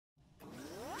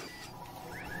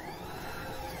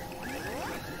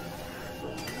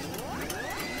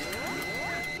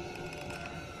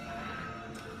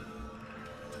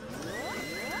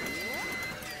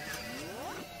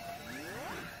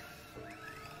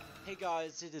Hey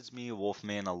guys, it is me,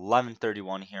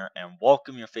 Wolfman1131 here, and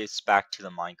welcome your face back to the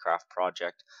Minecraft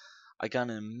project. I got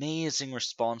an amazing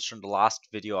response from the last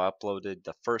video I uploaded,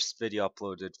 the first video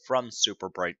uploaded from Super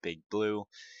Bright Big Blue,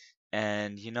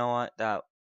 and you know what, that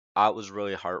was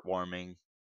really heartwarming.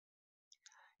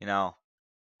 You know,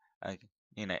 I,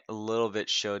 a little bit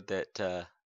showed that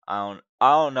I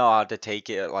don't know how to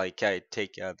take it. Like I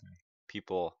take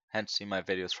people hadn't seen my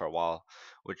videos for a while,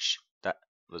 which that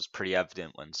was pretty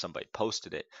evident when somebody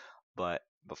posted it. But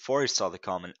before I saw the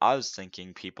comment, I was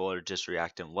thinking people are just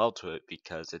reacting well to it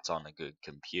because it's on a good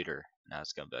computer, and I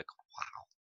was gonna be like, wow.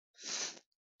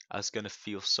 I was gonna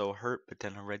feel so hurt, but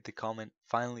then I read the comment.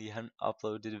 Finally, you hadn't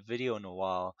uploaded a video in a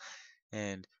while,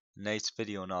 and nice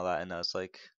video and all that, and I was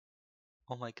like,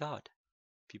 oh my god,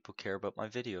 people care about my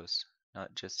videos,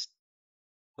 not just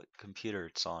what computer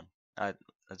it's on. I,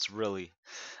 that's really,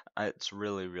 it's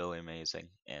really amazing,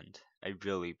 and I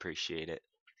really appreciate it.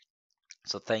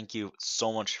 So thank you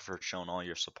so much for showing all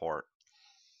your support.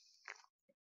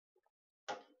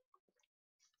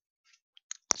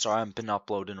 So I've been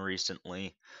uploading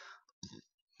recently.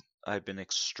 I've been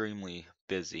extremely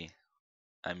busy.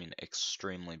 I mean,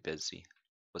 extremely busy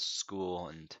with school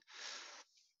and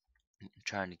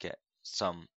trying to get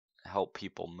some help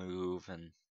people move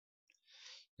and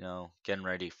getting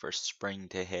ready for spring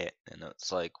to hit, and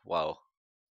it's like, wow,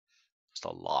 it's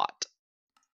a lot.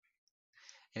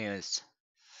 Anyways,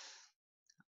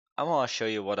 I want to show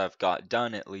you what I've got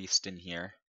done, at least in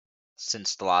here,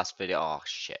 since the last video. Oh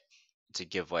shit, it's a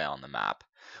giveaway on the map.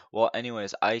 Well,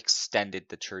 anyways, I extended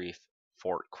the tree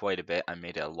fort quite a bit. I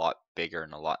made it a lot bigger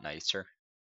and a lot nicer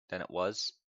than it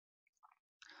was.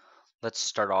 Let's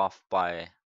start off by,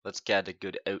 let's get a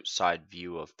good outside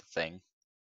view of the thing.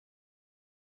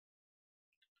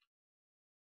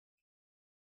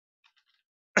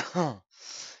 I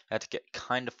had to get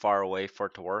kind of far away for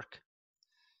it to work.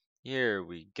 Here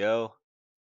we go.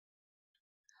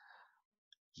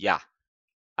 Yeah,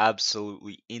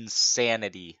 absolutely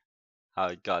insanity how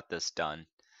I got this done.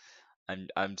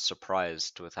 I'm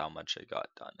surprised with how much I got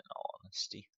done, in all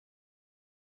honesty.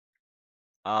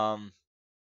 Um,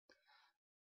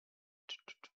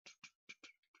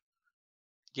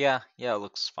 yeah, it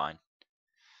looks fine.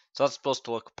 It's not supposed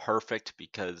to look perfect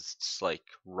because it's like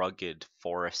rugged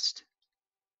forest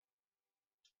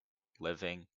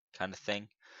living kind of thing.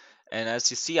 And as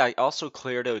you see, I also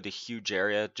cleared out a huge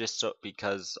area just so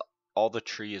because all the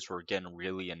trees were getting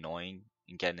really annoying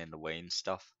and getting in the way and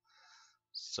stuff.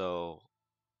 So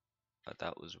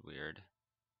that was weird.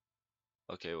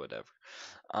 Okay, whatever.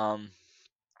 Um,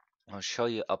 I'll show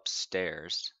you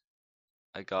upstairs.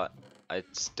 I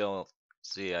still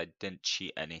see I didn't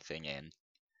cheat anything in.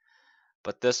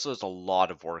 But this was a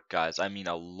lot of work, guys. I mean,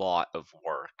 a lot of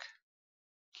work.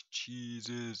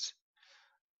 Jesus.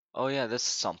 Oh yeah, this is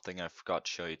something I forgot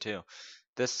to show you too.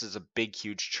 This is a big,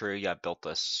 huge tree. I built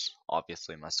this,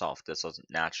 obviously, myself. This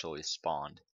wasn't naturally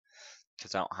spawned.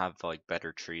 Because I don't have, like,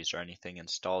 better trees or anything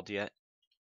installed yet.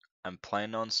 I'm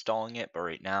planning on installing it, but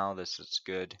right now, this is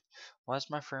good. Why is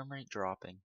my frame rate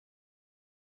dropping?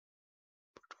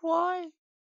 But why?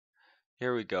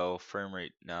 Here we go. Frame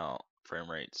rate. No, frame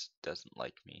rates doesn't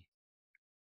like me.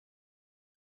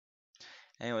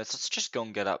 Anyways, let's just go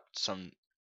and get up some.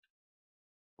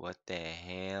 What the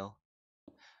hell?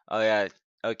 Oh yeah.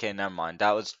 Okay, never mind.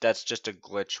 That's just a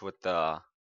glitch with the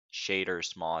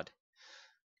shaders mod.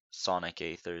 Sonic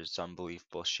Aether's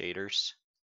unbelievable shaders.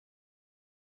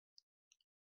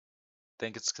 I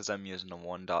think it's because I'm using a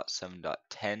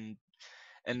 1.7.10,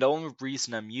 and the only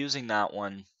reason I'm using that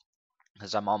one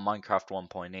is I'm on Minecraft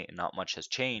 1.8 and not much has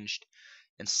changed.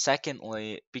 And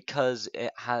secondly, because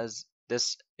it has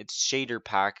its shader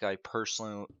pack,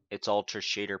 its Ultra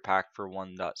Shader Pack for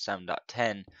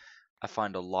 1.7.10, I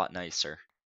find a lot nicer.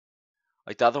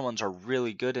 Like, the other ones are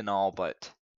really good and all, but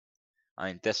I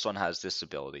mean, this one has this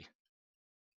ability.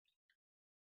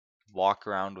 Walk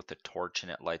around with a torch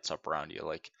and it lights up around you.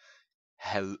 Like,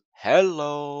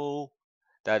 hello!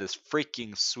 That is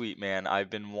freaking sweet, man. I've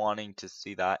been wanting to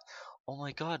see that. Oh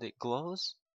my god, it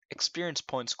glows? Experience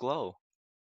points glow.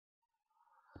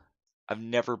 I've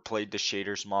never played the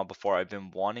shaders mod before. I've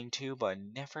been wanting to, but I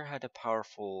never had a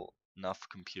powerful enough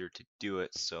computer to do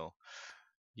it, so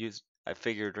I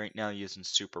figured right now using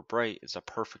Super Bright is a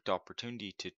perfect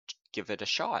opportunity to give it a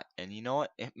shot. And you know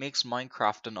what? It makes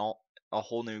Minecraft a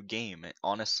whole new game. It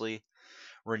honestly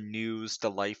renews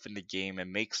the life in the game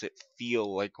and makes it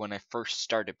feel like when I first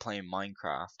started playing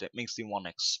Minecraft. It makes me want to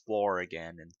explore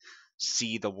again and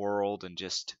see the world and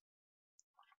just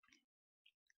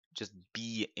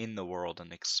be in the world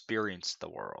and experience the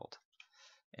world.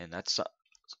 And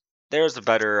there's a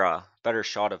better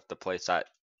shot of the place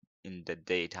in the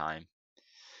daytime.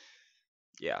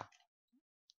 Yeah.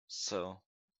 So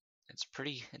it's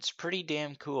pretty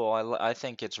damn cool. I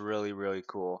think it's really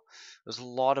cool. There's a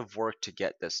lot of work to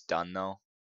get this done though.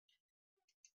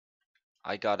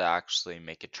 I gotta actually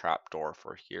make a trapdoor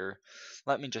for here.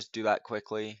 Let me just do that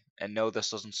quickly. And no,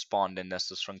 this doesn't spawn in.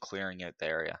 This is from clearing out the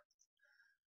area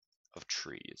of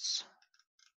trees.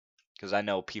 Because I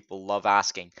know people love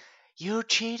asking, you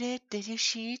cheated? Did you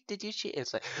cheat? Did you cheat?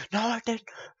 It's like, no, I did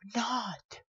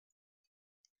not.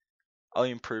 I'll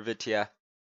improve it to you.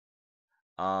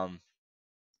 I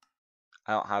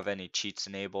don't have any cheats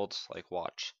enabled. Like,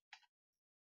 watch.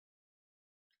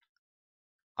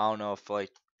 I don't know if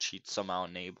like cheats somehow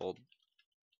enabled.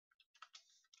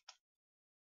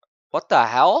 What the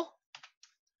hell?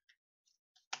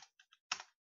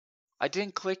 I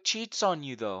didn't click cheats on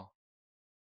you though.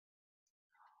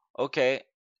 Okay,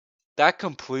 that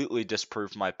completely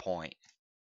disproved my point.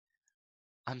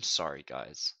 I'm sorry,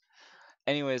 guys.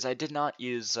 Anyways, I did not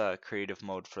use creative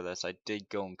mode for this. I did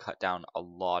go and cut down a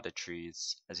lot of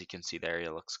trees. As you can see, the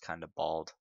area looks kind of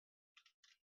bald.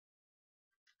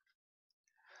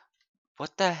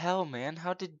 What the hell, man?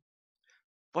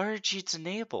 Why are cheats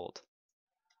enabled?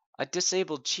 I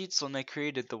disabled cheats when I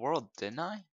created the world, didn't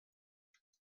I?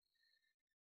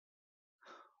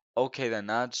 Okay, then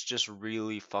that's just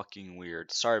really fucking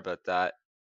weird. Sorry about that.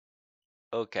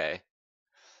 Okay.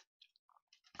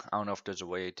 I don't know if there's a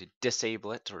way to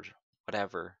disable it or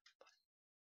whatever.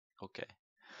 Okay.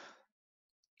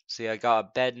 See, I got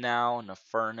a bed now and a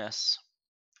furnace.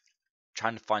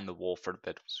 Trying to find the wool for the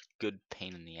bed was a good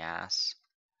pain in the ass.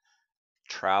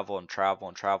 Travel and travel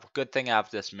and travel. Good thing I have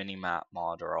this mini map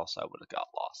mod, or else I would have got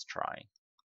lost trying.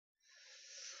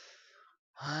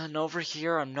 And over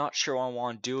here, I'm not sure what I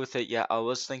want to do with it yet. I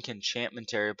was thinking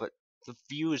enchantment area, but the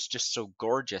view is just so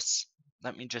gorgeous.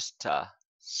 Let me just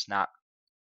snap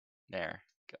there.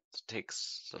 Let's take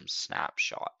some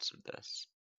snapshots of this.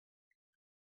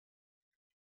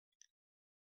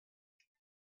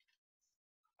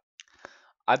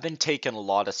 I've been taking a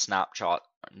lot of snapshots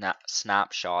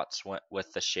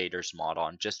with the shaders mod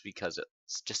on just because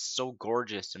it's just so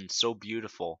gorgeous and so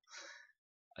beautiful.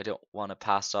 I don't want to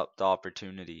pass up the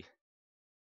opportunity.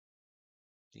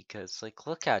 Because, like,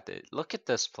 look at it. Look at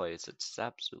this place. It's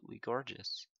absolutely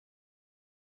gorgeous.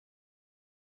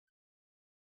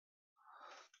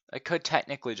 I could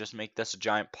technically just make this a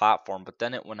giant platform, but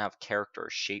then it wouldn't have character or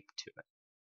shape to it.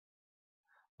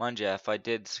 Mind you, if I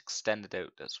did extend it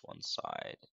out this one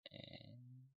side, and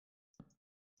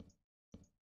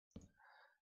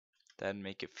then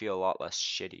make it feel a lot less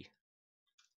shitty.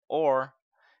 Or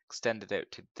extend it out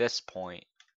to this point.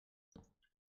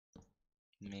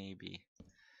 Maybe.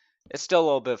 It's still a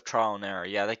little bit of trial and error.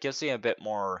 Yeah, that gives me a bit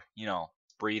more,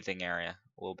 breathing area.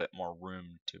 A little bit more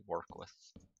room to work with.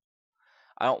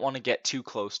 I don't want to get too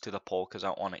close to the pole because I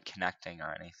don't want it connecting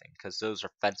or anything. Because those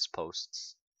are fence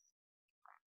posts.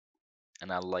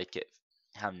 And I like it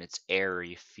having its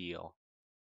airy feel.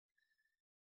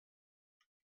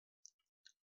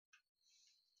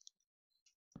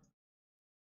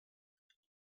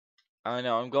 I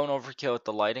know, I'm going overkill with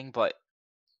the lighting, but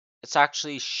it's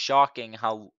actually shocking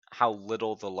how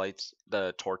little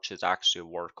the torches actually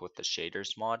work with the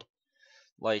shaders mod.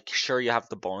 Like, sure, you have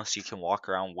the bonus, you can walk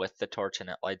around with the torch and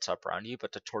it lights up around you,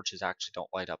 but the torches actually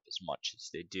don't light up as much as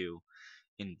they do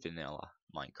in vanilla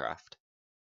Minecraft.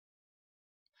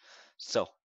 So,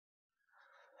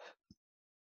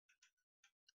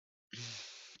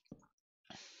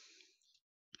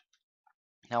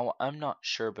 now what I'm not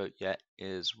sure about yet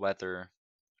is whether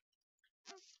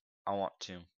I want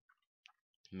to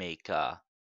make, that's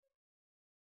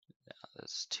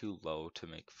too low to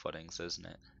make footings, isn't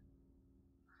it?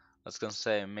 I was gonna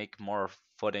say make more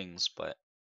footings, but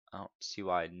I don't see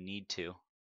why I need to.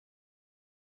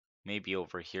 Maybe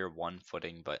over here one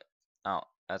footing, but oh,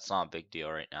 that's not a big deal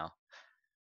right now.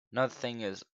 Another thing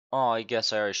is, oh, I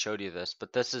guess I already showed you this,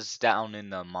 but this is down in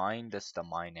the mine. This is the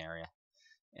mine area,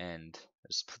 and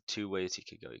there's two ways you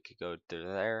could go. You could go through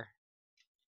there,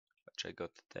 which I go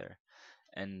through there,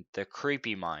 and the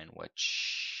creepy mine,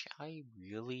 which I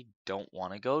really don't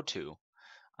want to go to.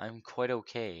 I'm quite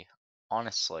okay,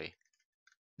 honestly.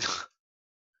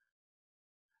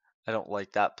 I don't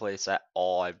like that place at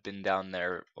all. I've been down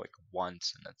there like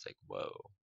once and it's like, whoa.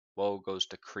 Whoa goes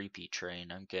the creepy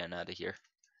train. I'm getting out of here.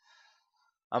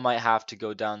 I might have to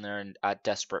go down there and at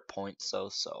desperate points though,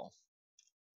 so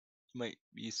you might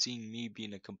be seeing me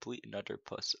being a complete and utter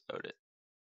puss about it.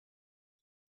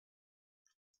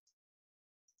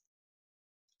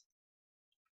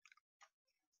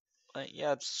 But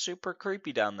yeah, it's super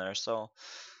creepy down there, so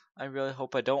I really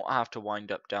hope I don't have to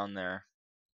wind up down there.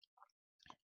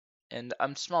 And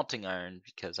I'm smelting iron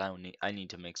because I need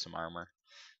to make some armor.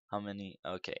 How many?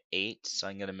 Okay, 8. So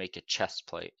I'm gonna make a chest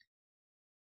plate.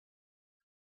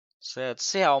 So let's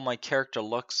see how my character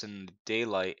looks in the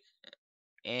daylight.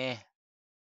 Eh.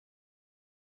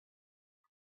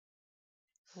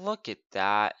 Look at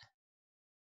that.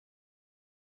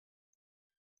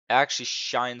 It actually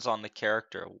shines on the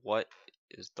character. What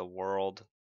is the world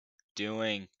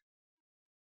doing?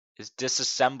 Is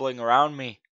disassembling around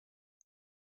me.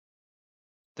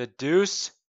 The deuce?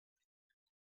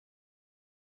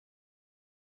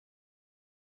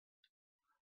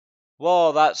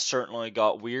 Well, that certainly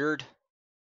got weird.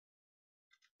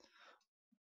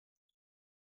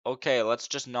 Okay, let's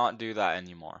just not do that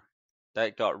anymore.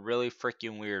 That got really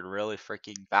freaking weird, really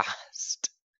freaking fast.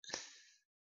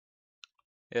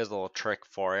 Here's a little trick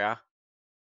for ya.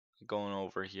 Going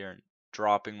over here and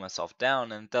dropping myself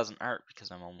down, and it doesn't hurt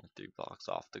because I'm only 3 blocks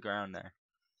off the ground there.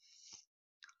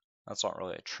 That's not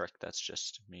really a trick, that's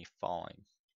just me falling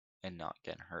and not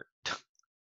getting hurt.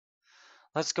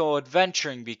 Let's go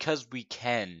adventuring because we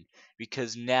can.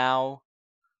 Because now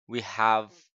we have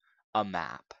a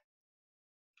map.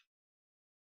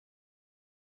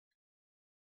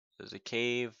 There's a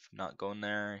cave, not going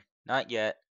there. Not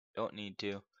yet, don't need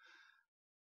to.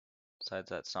 Besides,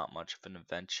 that's not much of an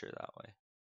adventure that way.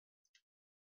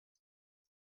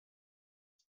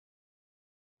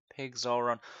 Pigs all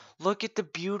around. Look at the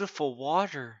beautiful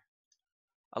water.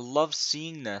 I love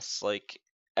seeing this. Like,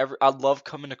 I love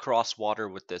coming across water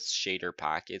with this shader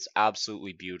pack. It's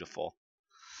absolutely beautiful.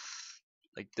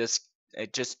 Like this,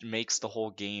 it just makes the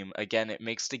whole game. Again, it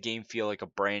makes the game feel like a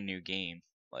brand new game.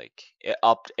 Like it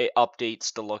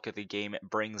updates the look of the game. It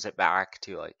brings it back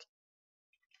to like.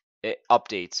 It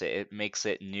updates it. It makes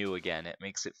it new again. It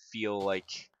makes it feel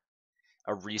like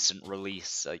a recent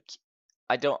release. Like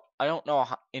I don't know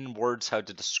how, in words how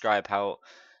to describe how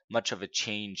much of a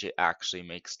change it actually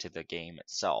makes to the game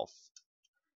itself.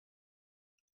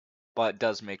 But it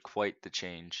does make quite the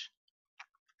change.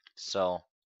 So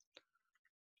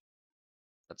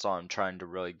that's all I'm trying to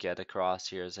really get across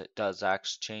here is it does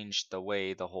actually change the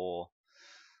way the whole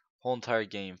entire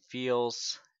game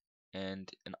feels, and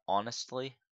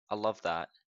honestly, I love that.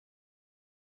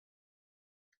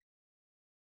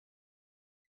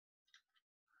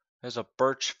 There's a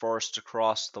birch forest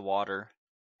across the water.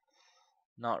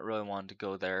 Not really wanting to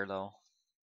go there though.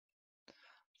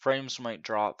 Frames might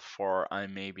drop for I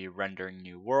may be rendering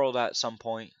New World at some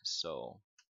point, so.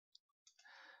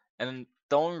 And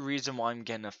the only reason why I'm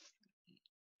getting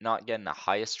not getting the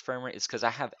highest frame rate is because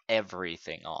I have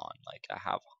everything on. Like I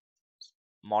have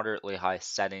moderately high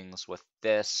settings with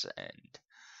this, and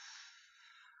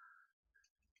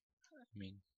I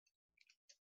mean,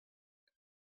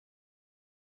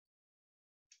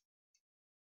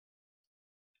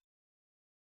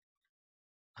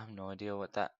 I have no idea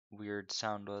what that weird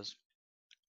sound was.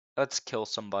 Let's kill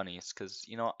some bunnies, because,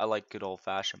 you know, I like good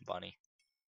old-fashioned bunny.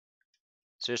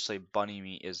 Seriously, bunny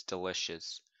meat is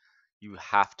delicious. You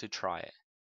have to try it.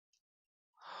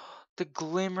 The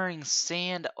glimmering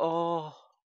sand. Oh,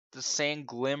 the sand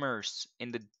glimmers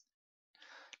in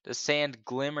the sand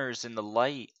glimmers in the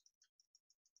light.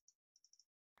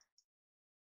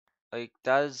 Like,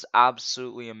 that is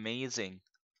absolutely amazing.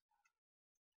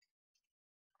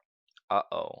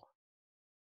 Uh-oh.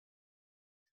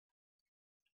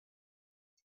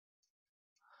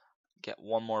 Get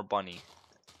one more bunny.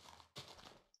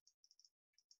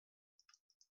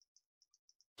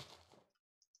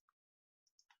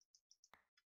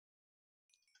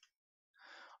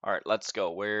 Alright, let's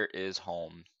go. Where is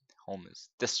home? Home is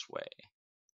this way.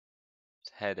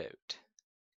 Let's head out.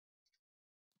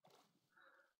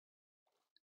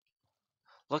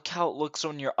 Look how it looks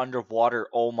when you're underwater.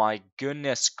 Oh my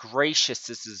goodness gracious,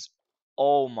 this is...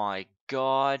 Oh my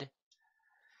god.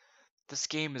 This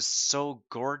game is so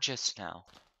gorgeous now.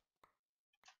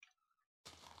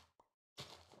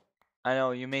 I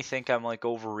know, you may think I'm like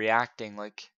overreacting,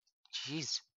 like,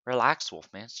 jeez, relax,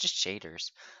 Wolfman, it's just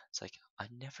shaders. It's like,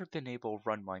 I've never been able to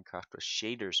run Minecraft with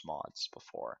shaders mods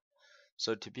before.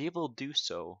 So to be able to do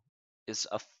so is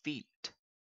a feat.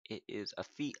 It is a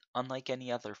feat unlike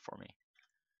any other for me.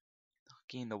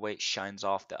 Looking the way it shines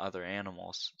off the other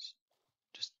animals is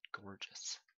just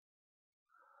gorgeous.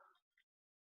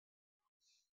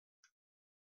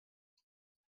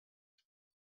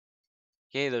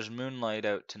 Yay, there's moonlight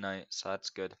out tonight, so that's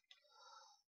good.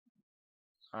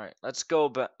 Alright, let's go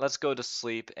to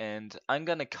sleep, and I'm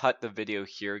gonna cut the video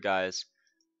here, guys.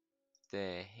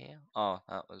 The hell? Oh,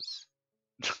 that was...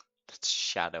 that's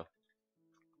Shadow.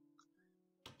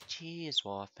 Jeez. Jeez,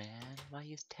 Wolfman, why are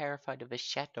you terrified of a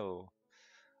shadow?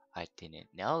 I didn't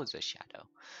know it was a shadow.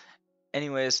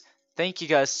 Anyways, thank you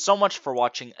guys so much for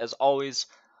watching. As always,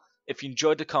 if you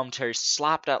enjoyed the commentary,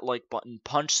 slap that like button,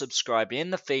 punch subscribe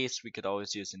in the face. We could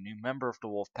always use a new member of the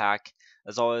Wolf Pack.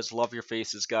 As always, love your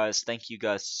faces, guys. Thank you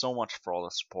guys so much for all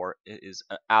the support. It is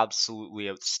absolutely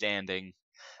outstanding,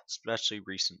 especially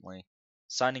recently.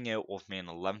 Signing out, Wolfman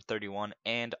 1131,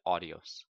 and adios.